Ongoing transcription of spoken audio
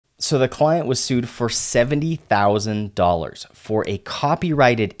So the client was sued for $70,000 for a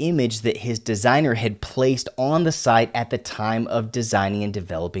copyrighted image that his designer had placed on the site at the time of designing and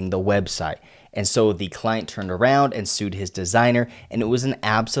developing the website. And so the client turned around and sued his designer, and it was an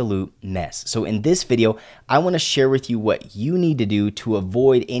absolute mess. So in this video, I want to share with you what you need to do to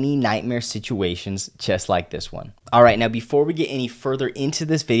avoid any nightmare situations just like this one. All right, now before we get any further into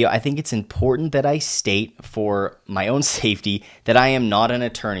this video, I think it's important that I state for my own safety that I am not an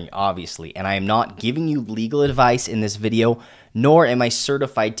attorney, obviously, and I am not giving you legal advice in this video, nor am I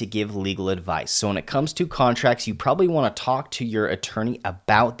certified to give legal advice. So when it comes to contracts, you probably want to talk to your attorney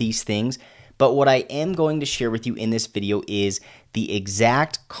about these things. But what I am going to share with you in this video is the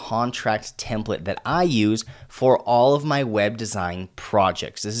exact contract template that I use for all of my web design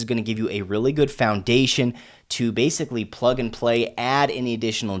projects. This is going to give you a really good foundation to basically plug and play, add any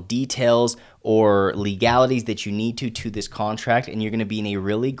additional details or legalities that you need to this contract, and you're going to be in a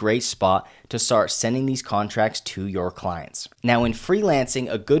really great spot to start sending these contracts to your clients. Now, in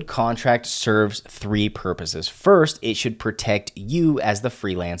freelancing, a good contract serves three purposes. First, it should protect you as the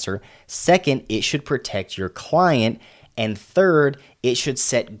freelancer. Second, it should protect your client. And third, it should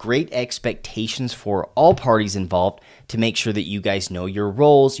set great expectations for all parties involved to make sure that you guys know your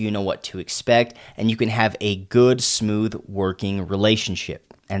roles, you know what to expect, and you can have a good, smooth working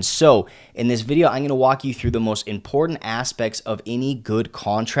relationship. And so in this video, I'm going to walk you through the most important aspects of any good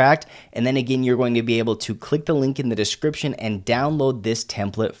contract. And then again, you're going to be able to click the link in the description and download this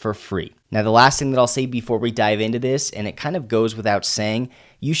template for free. Now, the last thing that I'll say before we dive into this, and it kind of goes without saying,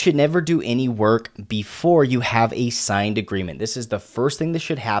 you should never do any work before you have a signed agreement. This is the first thing that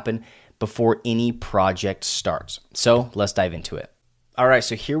should happen before any project starts. So let's dive into it. All right,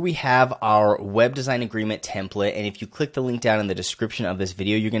 so here we have our web design agreement template, and if you click the link down in the description of this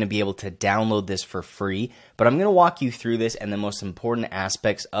video, you're going to be able to download this for free. But I'm going to walk you through this and the most important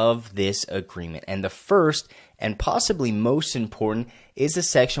aspects of this agreement. And the first and possibly most important is the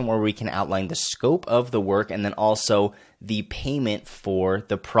section where we can outline the scope of the work and then also the payment for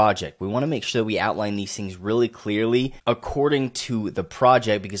the project. We want to make sure that we outline these things really clearly according to the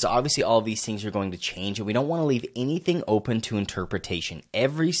project, because obviously all of these things are going to change and we don't want to leave anything open to interpretation.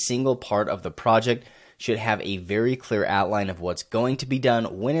 Every single part of the project should have a very clear outline of what's going to be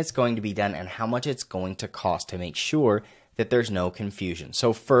done, when it's going to be done, and how much it's going to cost to make sure that there's no confusion.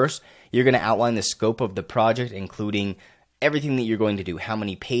 So first, you're going to outline the scope of the project, including everything that you're going to do, how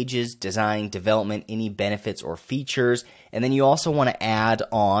many pages, design, development, any benefits or features. And then you also want to add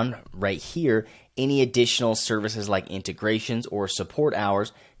on right here any additional services like integrations or support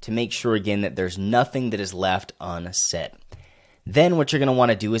hours to make sure again that there's nothing that is left unsaid. Then what you're going to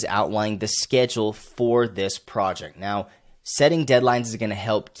want to do is outline the schedule for this project. Now, setting deadlines is going to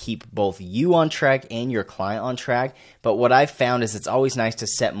help keep both you on track and your client on track. But what I've found is it's always nice to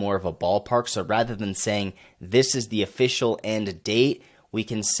set more of a ballpark. So rather than saying this is the official end date, we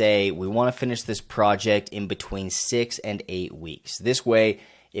can say we want to finish this project in between 6 and 8 weeks. This way,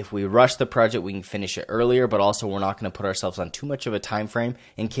 if we rush the project, we can finish it earlier, but also we're not going to put ourselves on too much of a time frame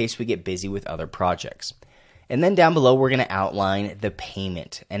in case we get busy with other projects. And then down below, we're going to outline the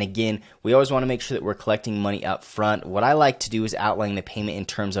payment. And again, we always want to make sure that we're collecting money up front. What I like to do is outline the payment in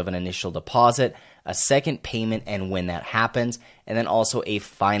terms of an initial deposit, a second payment and when that happens, and then also a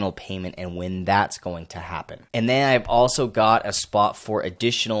final payment and when that's going to happen. And then I've also got a spot for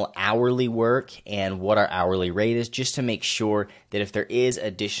additional hourly work and what our hourly rate is, just to make sure that if there is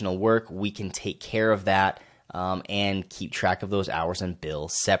additional work, we can take care of that and keep track of those hours and bill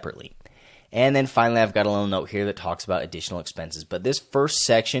separately. And then finally, I've got a little note here that talks about additional expenses. But this first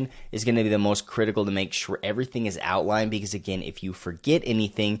section is going to be the most critical to make sure everything is outlined, because again, if you forget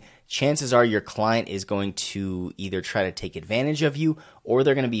anything, chances are your client is going to either try to take advantage of you or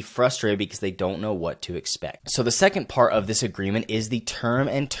they're going to be frustrated because they don't know what to expect. So the second part of this agreement is the term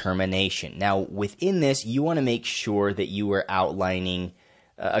and termination. Now, within this, you want to make sure that you are outlining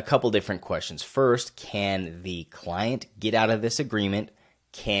a couple different questions. First, can the client get out of this agreement?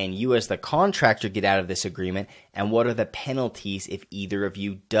 Can you as the contractor get out of this agreement? And what are the penalties if either of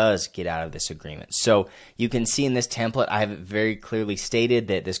you does get out of this agreement? So you can see in this template, I have it very clearly stated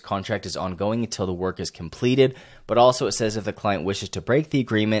that this contract is ongoing until the work is completed. But also it says if the client wishes to break the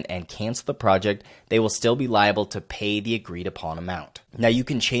agreement and cancel the project, they will still be liable to pay the agreed upon amount. Now you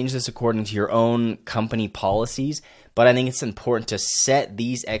can change this according to your own company policies, but I think it's important to set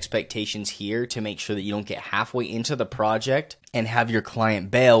these expectations here to make sure that you don't get halfway into the project and have your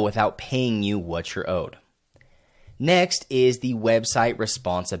client bail without paying you what you're owed. Next is the website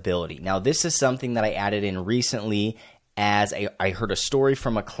responsibility. Now, this is something that I added in recently as I heard a story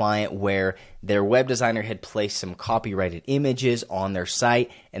from a client where their web designer had placed some copyrighted images on their site,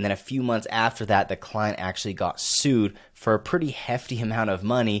 and then a few months after that, the client actually got sued for a pretty hefty amount of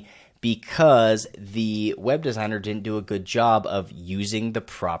money because the web designer didn't do a good job of using the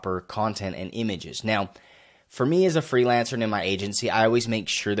proper content and images. Now, for me as a freelancer and in my agency, I always make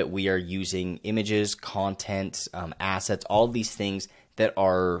sure that we are using images, content, assets, all of these things that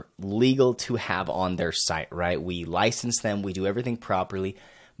are legal to have on their site, right? We license them, we do everything properly.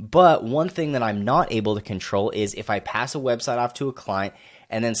 But one thing that I'm not able to control is if I pass a website off to a client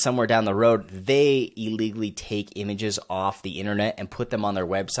and then somewhere down the road, they illegally take images off the internet and put them on their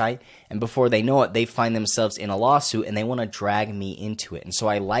website. And before they know it, they find themselves in a lawsuit and they want to drag me into it. And so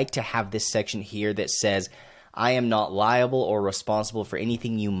I like to have this section here that says, I am not liable or responsible for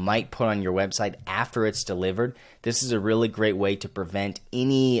anything you might put on your website after it's delivered. This is a really great way to prevent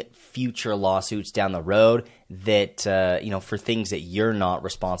any future lawsuits down the road that, for things that you're not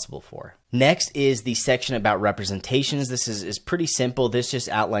responsible for. Next is the section about representations. This is pretty simple. This just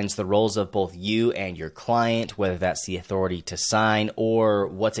outlines the roles of both you and your client, whether that's the authority to sign or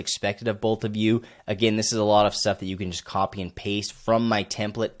what's expected of both of you. Again, this is a lot of stuff that you can just copy and paste from my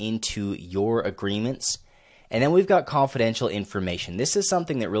template into your agreements. And then we've got confidential information. This is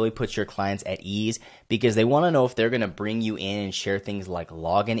something that really puts your clients at ease because they want to know if they're going to bring you in and share things like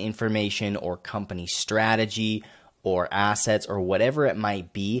login information or company strategy or assets or whatever it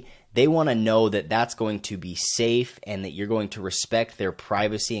might be. They want to know that that's going to be safe and that you're going to respect their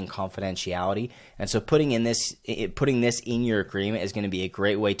privacy and confidentiality. And so putting this in your agreement is going to be a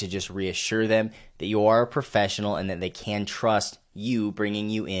great way to just reassure them that you are a professional and that they can trust you bringing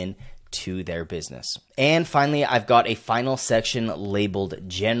you in to their business. And finally, I've got a final section labeled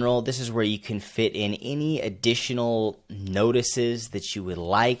General. This is where you can fit in any additional notices that you would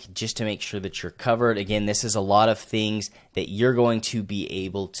like just to make sure that you're covered. Again, this is a lot of things that you're going to be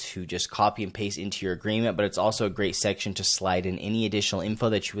able to just copy and paste into your agreement, but it's also a great section to slide in any additional info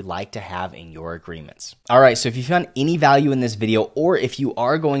that you would like to have in your agreements. All right, so if you found any value in this video, or if you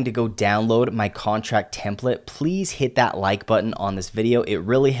are going to go download my contract template, please hit that like button on this video. It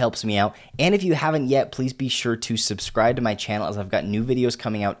really helps me out. And if you haven't yet, please be sure to subscribe to my channel as I've got new videos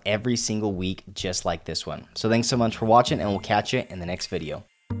coming out every single week just like this one. So thanks so much for watching, and we'll catch you in the next video.